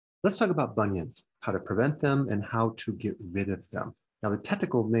Let's talk about bunions, how to prevent them and how to get rid of them. Now, the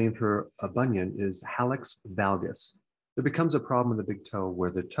technical name for a bunion is hallux valgus. There becomes a problem in the big toe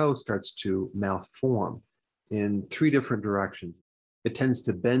where the toe starts to malform in three different directions. It tends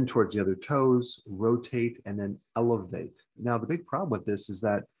to bend towards the other toes, rotate, and then elevate. Now, the big problem with this is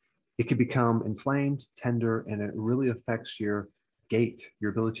that it can become inflamed, tender, and it really affects your gait, your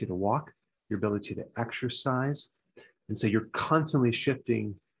ability to walk, your ability to exercise. And so you're constantly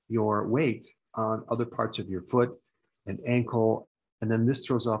shifting your weight on other parts of your foot and ankle. And then this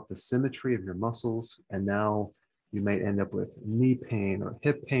throws off the symmetry of your muscles. And now you may end up with knee pain or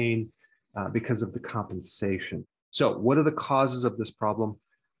hip pain because of the compensation. So, what are the causes of this problem?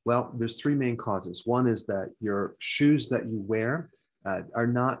 Well, there's three main causes. One is that your shoes that you wear are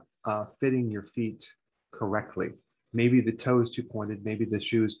not fitting your feet correctly. Maybe the toe is too pointed, maybe the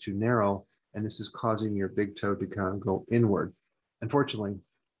shoe is too narrow, and this is causing your big toe to kind of go inward. Unfortunately,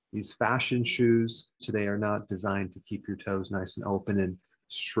 these fashion shoes today are not designed to keep your toes nice and open and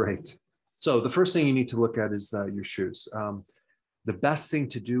straight. So the first thing you need to look at is your shoes. The best thing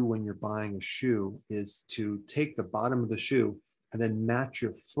to do when you're buying a shoe is to take the bottom of the shoe and then match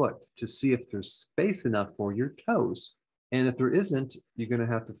your foot to see if there's space enough for your toes. And if there isn't, you're going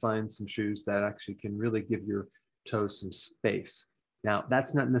to have to find some shoes that actually can really give your toes some space. Now,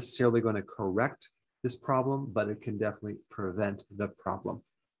 that's not necessarily going to correct this problem, but it can definitely prevent the problem.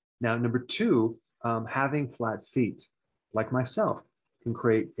 Now, number two, having flat feet, like myself, can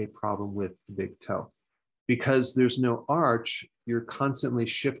create a problem with the big toe. Because there's no arch, you're constantly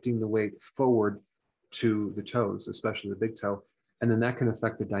shifting the weight forward to the toes, especially the big toe. And then that can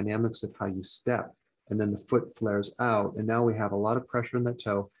affect the dynamics of how you step. And then the foot flares out. And now we have a lot of pressure on that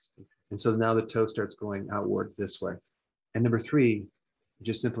toe. And so now the toe starts going outward this way. And number three,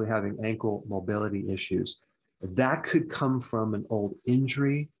 just simply having ankle mobility issues. That could come from an old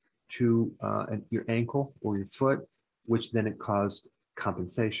injury to your ankle or your foot, which then it caused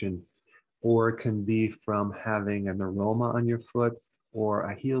compensation, or it can be from having a neuroma on your foot or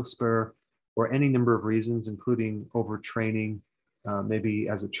a heel spur or any number of reasons, including overtraining, maybe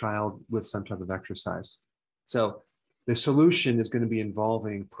as a child with some type of exercise. So the solution is going to be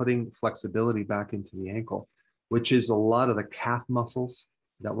involving putting flexibility back into the ankle, which is a lot of the calf muscles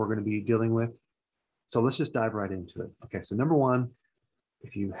that we're going to be dealing with. So let's just dive right into it. Okay, so number one,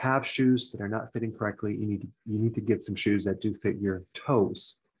 if you have shoes that are not fitting correctly, you need to get some shoes that do fit your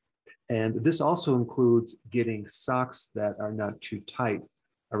toes. And this also includes getting socks that are not too tight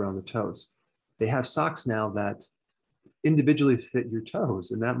around the toes. They have socks now that individually fit your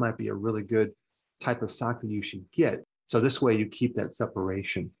toes, and that might be a really good type of sock that you should get. So this way you keep that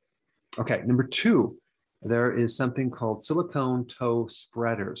separation. Okay, number two, there is something called silicone toe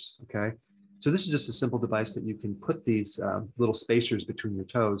spreaders. Okay, so this is just a simple device that you can put these little spacers between your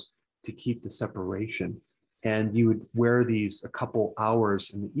toes to keep the separation. And you would wear these a couple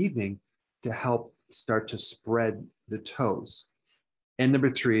hours in the evening to help start to spread the toes. And number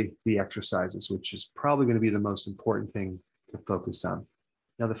three, the exercises, which is probably going to be the most important thing to focus on.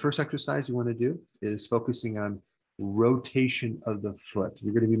 Now, the first exercise you want to do is focusing on rotation of the foot.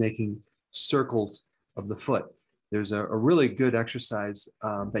 You're going to be making circles of the foot. There's a really good exercise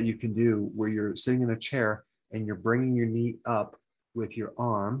that you can do where you're sitting in a chair and you're bringing your knee up with your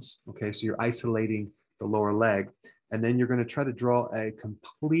arms. Okay, so you're isolating the lower leg. And then you're going to try to draw a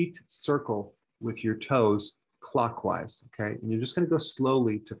complete circle with your toes clockwise. Okay, and you're just going to go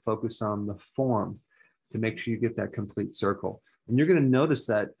slowly to focus on the form to make sure you get that complete circle. And you're going to notice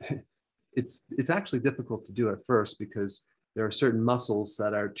that it's actually difficult to do at first because there are certain muscles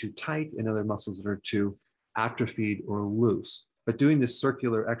that are too tight and other muscles that are too atrophied or loose. But doing this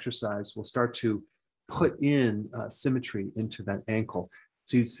circular exercise will start to put in symmetry into that ankle.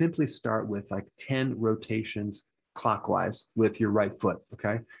 So you simply start with like 10 rotations clockwise with your right foot,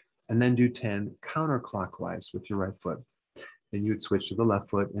 okay? And then do 10 counterclockwise with your right foot. Then you would switch to the left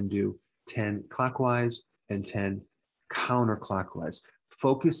foot and do 10 clockwise and 10 counterclockwise,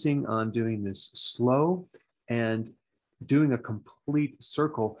 focusing on doing this slow and doing a complete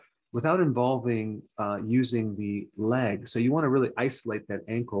circle without involving using the leg. So you want to really isolate that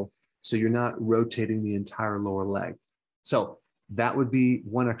ankle so you're not rotating the entire lower leg. So that would be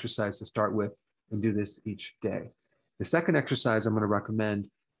one exercise to start with and do this each day. The second exercise I'm going to recommend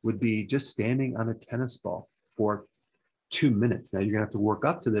would be just standing on a tennis ball for 2 minutes. Now you're going to have to work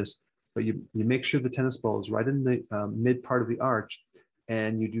up to this, but you make sure the tennis ball is right in the mid part of the arch,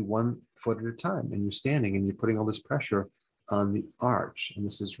 and you do 1 foot at a time, and you're standing and you're putting all this pressure on the arch. And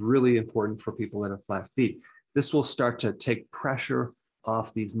this is really important for people that have flat feet. This will start to take pressure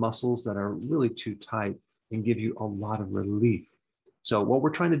off these muscles that are really too tight and give you a lot of relief. So what we're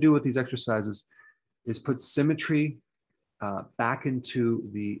trying to do with these exercises is put symmetry back into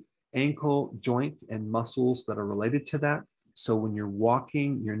the ankle joint and muscles that are related to that. So when you're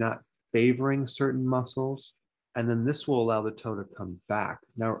walking, you're not favoring certain muscles. And then this will allow the toe to come back.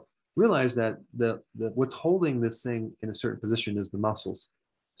 Now, realize that what's holding this thing in a certain position is the muscles.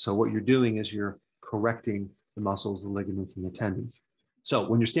 So what you're doing is you're correcting the muscles, the ligaments, and the tendons. So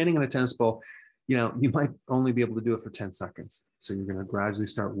when you're standing on a tennis ball, you might only be able to do it for 10 seconds. So you're going to gradually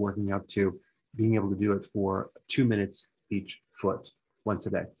start working up to being able to do it for 2 minutes each foot once a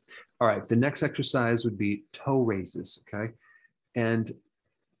day. All right, the next exercise would be toe raises, okay? And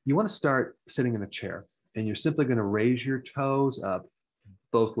you want to start sitting in a chair, and you're simply going to raise your toes up,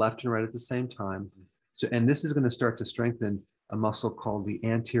 both left and right at the same time. So, and this is going to start to strengthen a muscle called the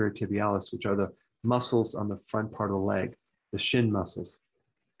anterior tibialis, which are the muscles on the front part of the leg, the shin muscles.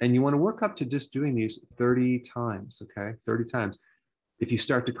 And you want to work up to just doing these 30 times, okay? 30 times. If you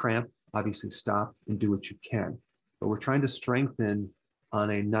start to cramp, obviously stop and do what you can. But we're trying to strengthen on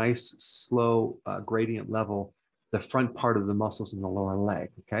a nice, slow gradient level the front part of the muscles in the lower leg,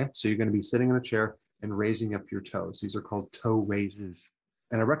 okay? So you're going to be sitting in a chair and raising up your toes. These are called toe raises.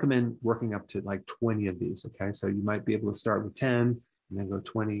 And I recommend working up to like 20 of these, okay? So you might be able to start with 10 and then go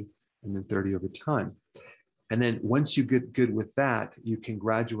 20 and then 30 over time. And then once you get good with that, you can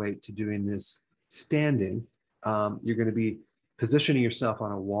graduate to doing this standing. You're going to be positioning yourself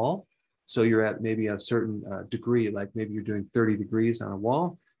on a wall. So you're at maybe a certain degree, like maybe you're doing 30 degrees on a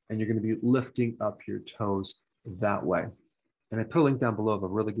wall, and you're going to be lifting up your toes that way. And I put a link down below of a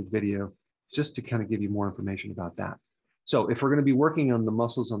really good video just to kind of give you more information about that. So if we're going to be working on the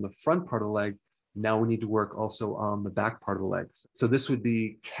muscles on the front part of the leg, now we need to work also on the back part of the legs. So this would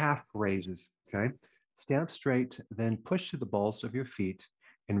be calf raises, okay? Stand up straight, then push to the balls of your feet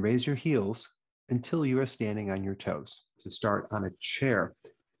and raise your heels until you are standing on your toes. To start on a chair,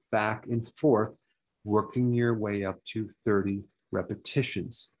 back and forth, working your way up to 30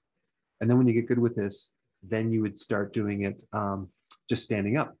 repetitions. And then when you get good with this, then you would start doing it just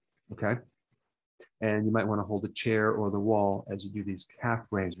standing up, okay? And you might want to hold a chair or the wall as you do these calf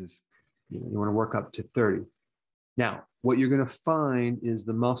raises. You want to work up to 30. Now, what you're going to find is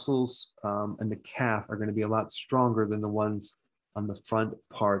the muscles and the calf are going to be a lot stronger than the ones on the front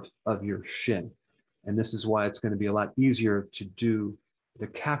part of your shin. And this is why it's going to be a lot easier to do the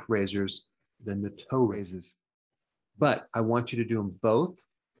calf raisers than the toe raises. But I want you to do them both.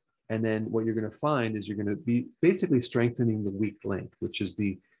 And then what you're going to find is you're going to be basically strengthening the weak link, which is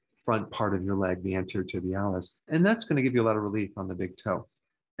the front part of your leg, the anterior tibialis. And that's going to give you a lot of relief on the big toe.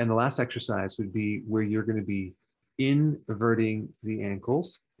 And the last exercise would be where you're going to be inverting the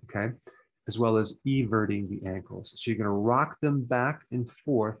ankles, okay, as well as everting the ankles. So you're going to rock them back and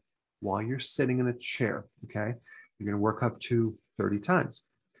forth while you're sitting in a chair, okay? You're going to work up to 30 times.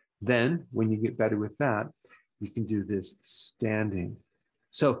 Then, when you get better with that, you can do this standing.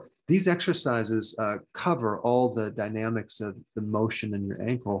 So these exercises cover all the dynamics of the motion in your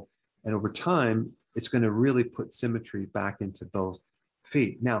ankle, and over time, it's going to really put symmetry back into both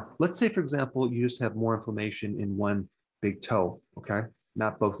feet. Now, let's say, for example, you just have more inflammation in one big toe, okay?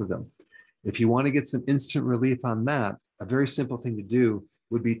 Not both of them. If you want to get some instant relief on that, a very simple thing to do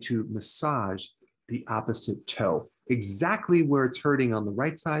would be to massage the opposite toe. Exactly where it's hurting on the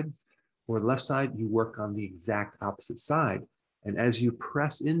right side or left side, you work on the exact opposite side. And as you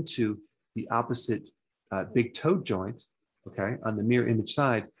press into the opposite big toe joint, okay, on the mirror image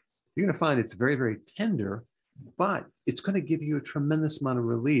side, you're going to find it's very, very tender, but it's going to give you a tremendous amount of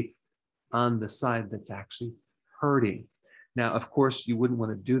relief on the side that's actually hurting. Now, of course, you wouldn't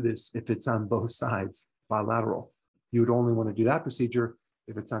want to do this if it's on both sides, bilateral. You would only want to do that procedure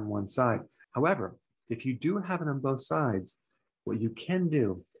if it's on one side. However, if you do have it on both sides, what you can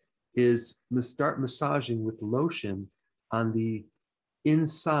do is start massaging with lotion on the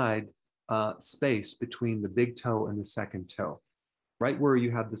inside space between the big toe and the second toe. Right where you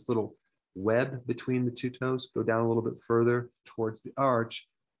have this little web between the two toes, go down a little bit further towards the arch,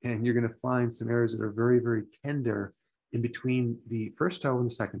 and you're going to find some areas that are very, very tender in between the first toe and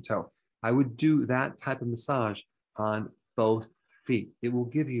the second toe. I would do that type of massage on both feet. It will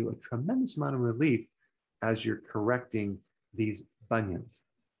give you a tremendous amount of relief as you're correcting these bunions.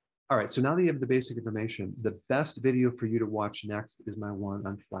 All right, so now that you have the basic information, the best video for you to watch next is my one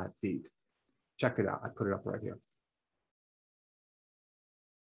on flat feet. Check it out. I put it up right here.